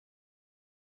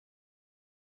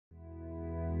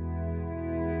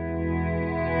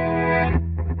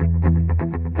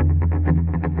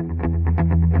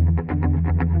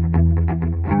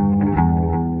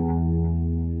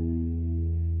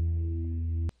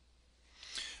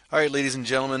All right, ladies and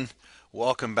gentlemen,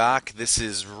 welcome back. This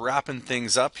is wrapping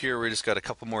things up here. We just got a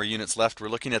couple more units left. We're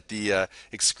looking at the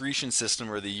excretion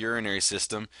system or the urinary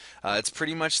system. It's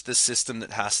pretty much the system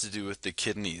that has to do with the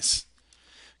kidneys.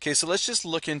 Okay, so let's just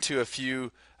look into a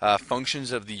few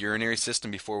functions of the urinary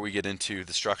system before we get into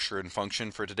the structure and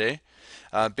function for today.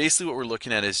 Basically, what we're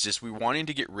looking at is just we're wanting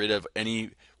to get rid of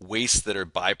any wastes that are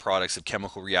byproducts of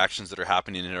chemical reactions that are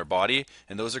happening in our body,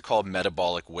 and those are called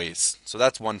metabolic wastes. So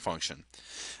that's one function.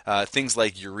 Things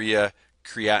like urea,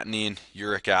 creatinine,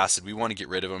 uric acid, we want to get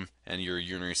rid of them, and your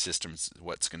urinary system is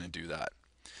what's going to do that.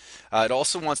 It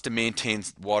also wants to maintain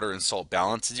water and salt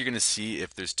balance. As you're going to see,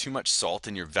 if there's too much salt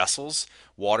in your vessels,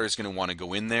 water is going to want to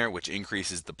go in there, which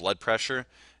increases the blood pressure.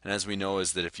 And as we know,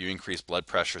 is that if you increase blood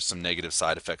pressure, some negative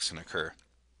side effects can occur.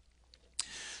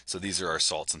 So these are our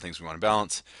salts and things we want to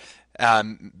balance.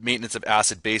 Maintenance of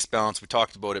acid-base balance. We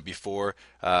talked about it before.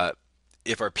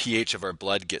 If our pH of our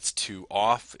blood gets too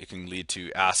off, it can lead to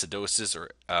acidosis or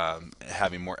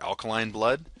having more alkaline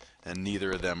blood, and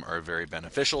neither of them are very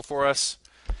beneficial for us.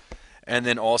 And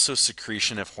then also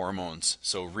secretion of hormones.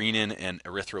 So renin and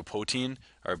erythropoietin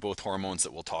are both hormones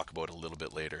that we'll talk about a little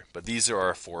bit later. But these are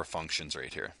our four functions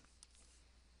right here.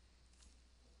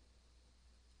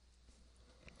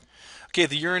 Okay,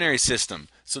 the urinary system.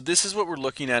 So this is what we're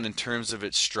looking at in terms of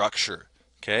its structure.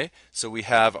 Okay, so we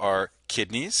have our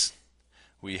kidneys,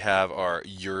 we have our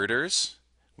ureters,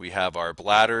 we have our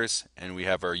bladders, and we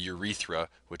have our urethra,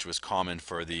 which was common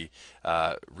for the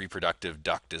reproductive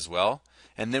duct as well.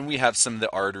 And then we have some of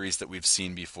the arteries that we've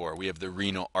seen before. We have the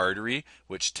renal artery,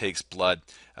 which takes blood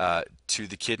to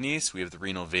the kidneys. We have the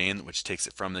renal vein, which takes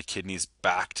it from the kidneys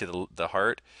back to the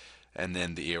heart. And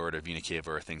then the aorta, vena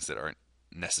cava are things that aren't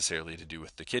necessarily to do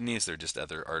with the kidneys. They're just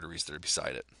other arteries that are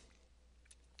beside it.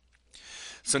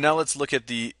 So now let's look at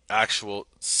the actual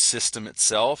system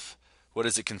itself. What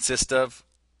does it consist of?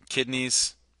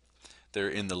 Kidneys, they're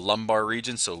in the lumbar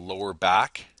region, so lower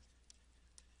back.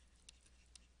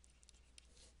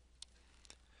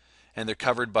 And they're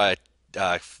covered by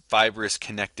fibrous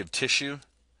connective tissue.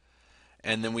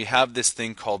 And then we have this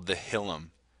thing called the hilum,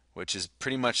 which is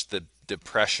pretty much the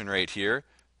depression right here.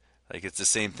 Like it's the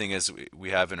same thing as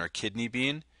we have in our kidney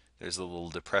bean. There's a little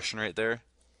depression right there.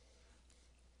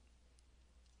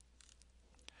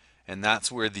 And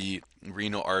that's where the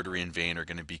renal artery and vein are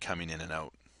going to be coming in and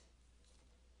out.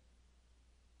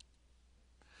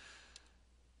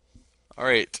 All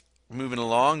right, moving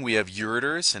along, we have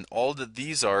ureters, and all that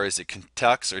these are is it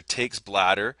conducts or takes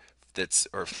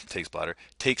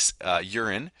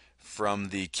urine from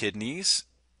the kidneys,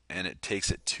 and it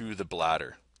takes it to the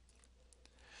bladder.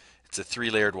 It's a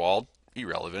three-layered wall,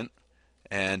 irrelevant,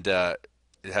 and it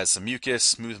has some mucus,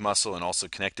 smooth muscle, and also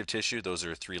connective tissue. Those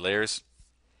are three layers.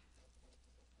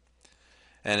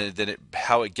 And then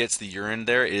how it gets the urine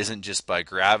there, it isn't just by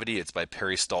gravity, it's by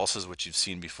peristalsis, which you've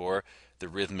seen before, the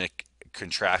rhythmic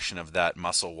contraction of that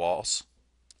muscle walls.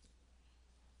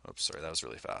 Oops, sorry, that was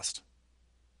really fast.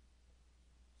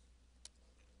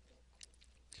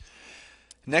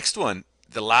 Next one,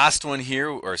 the last one here,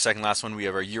 or second last one, we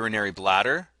have our urinary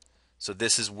bladder. So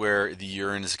this is where the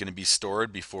urine is going to be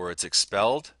stored before it's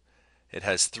expelled. It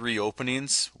has three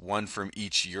openings, one from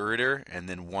each ureter, and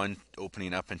then one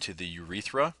opening up into the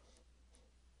urethra.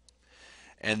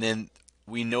 And then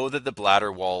we know that the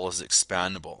bladder wall is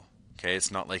expandable. Okay,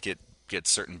 it's not like it gets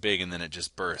certain big and then it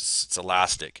just bursts. It's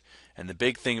elastic. And the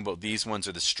big thing about these ones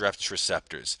are the stretch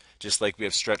receptors. Just like we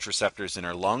have stretch receptors in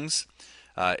our lungs,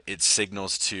 it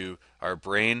signals to our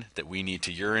brain that we need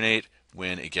to urinate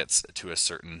when it gets to a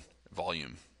certain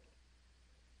volume.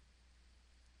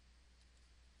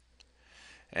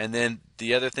 And then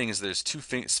the other thing is there's two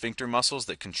sphincter muscles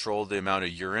that control the amount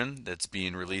of urine that's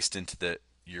being released into the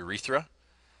urethra.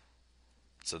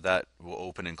 So that will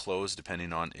open and close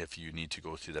depending on if you need to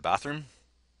go to the bathroom.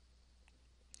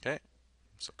 Okay,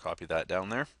 so copy that down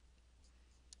there.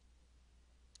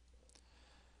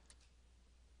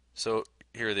 So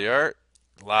here they are.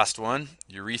 Last one,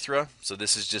 urethra. So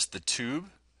this is just the tube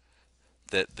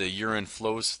that the urine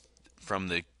flows from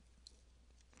the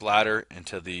bladder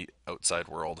into the outside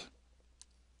world.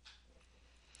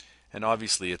 And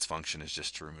obviously its function is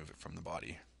just to remove it from the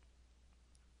body.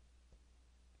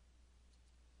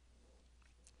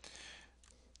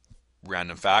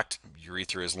 Random fact,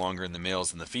 urethra is longer in the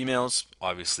males than the females,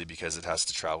 obviously because it has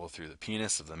to travel through the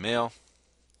penis of the male.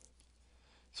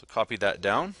 So copy that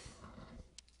down.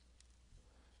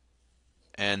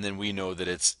 And then we know that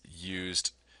it's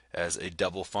used as a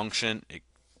double function. It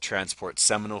transports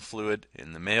seminal fluid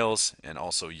in the males and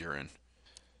also urine.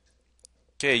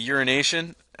 Okay,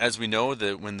 urination. as we know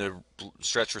that when the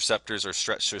stretch receptors are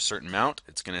stretched to a certain amount,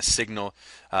 it's going to signal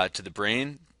to the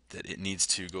brain that it needs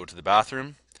to go to the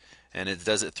bathroom, and it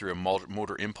does it through a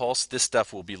motor impulse. This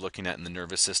stuff we'll be looking at in the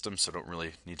nervous system, so don't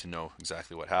really need to know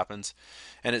exactly what happens.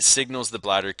 And it signals the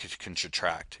bladder can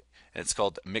contract. And it's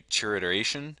called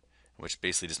micturition, which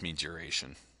basically just means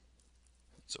urination.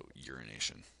 So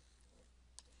urination.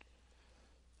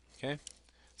 Okay,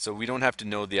 so we don't have to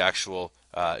know the actual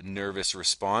nervous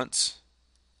response.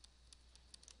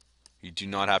 You do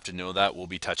not have to know that. We'll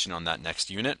be touching on that next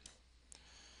unit.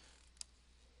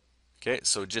 Okay,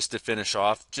 so just to finish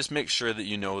off, just make sure that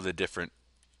you know the different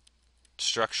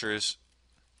structures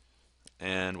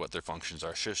and what their functions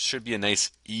are. Should be a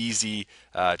nice, easy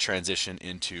transition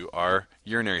into our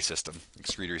urinary system,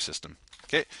 excretory system.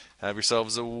 Okay, have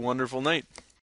yourselves a wonderful night.